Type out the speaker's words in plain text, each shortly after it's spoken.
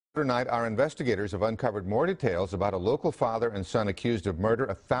Tonight, our investigators have uncovered more details about a local father and son accused of murder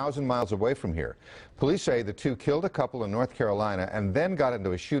 1,000 miles away from here. Police say the two killed a couple in North Carolina and then got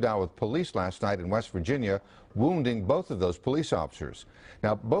into a shootout with police last night in West Virginia, wounding both of those police officers.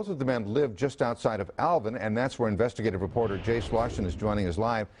 Now, both of the men live just outside of Alvin, and that's where investigative reporter Jace Larson is joining us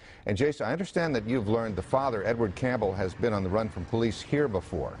live. And Jace, I understand that you've learned the father, Edward Campbell, has been on the run from police here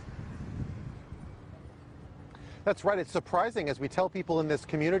before. That's right. It's surprising as we tell people in this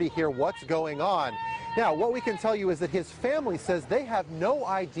community here what's going on. Now, what we can tell you is that his family says they have no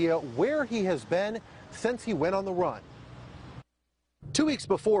idea where he has been since he went on the run. 2 weeks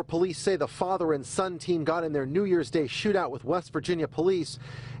before police say the father and son team got in their New Year's Day shootout with West Virginia police,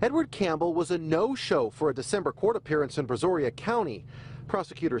 Edward Campbell was a no-show for a December court appearance in Brazoria County.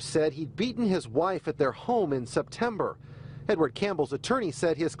 Prosecutors said he'd beaten his wife at their home in September. Edward Campbell's attorney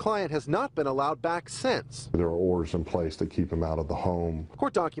said his client has not been allowed back since. There are orders in place to keep him out of the home.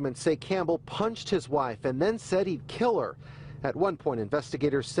 Court documents say Campbell punched his wife and then said he'd kill her. At one point,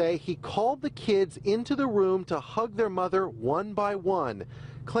 investigators say he called the kids into the room to hug their mother one by one,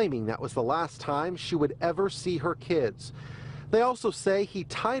 claiming that was the last time she would ever see her kids. They also say he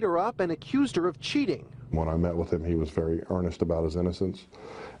tied her up and accused her of cheating. When I met with him, he was very earnest about his innocence,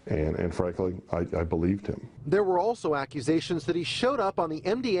 and frankly, I believed him. There were also accusations that he showed up on the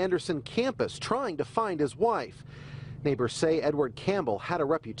MD Anderson campus trying to find his wife. Neighbors say Edward Campbell had a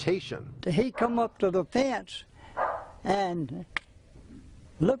reputation. He come up to the fence and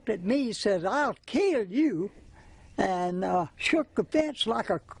looked at me, said, "I'll kill you," and shook the fence like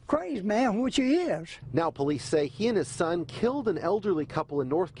a crazy man, which he is. Now police say he and his son killed an elderly couple in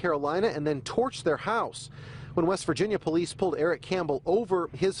North Carolina and then torched their house. When West Virginia police pulled Eric Campbell over,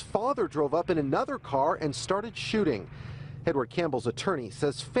 his father drove up in another car and started shooting. Edward Campbell's attorney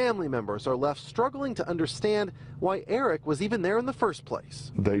says family members are left struggling to understand why Eric was even there in the first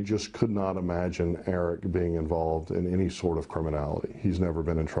place. They just could not imagine Eric being involved in any sort of criminality. He's never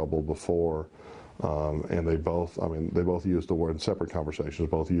been in trouble before. And they both used the word in separate conversations,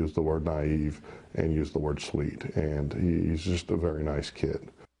 both used the word naive and used the word sweet. And he's just a very nice kid.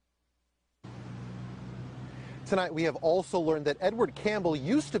 Tonight, we have also learned that Edward Campbell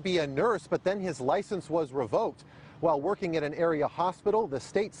used to be a nurse, but then his license was revoked. While working at an area hospital, the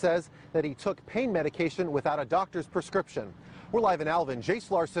state says that he took pain medication without a doctor's prescription. We're live in Alvin. Jace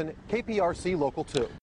Larson, KPRC Local 2.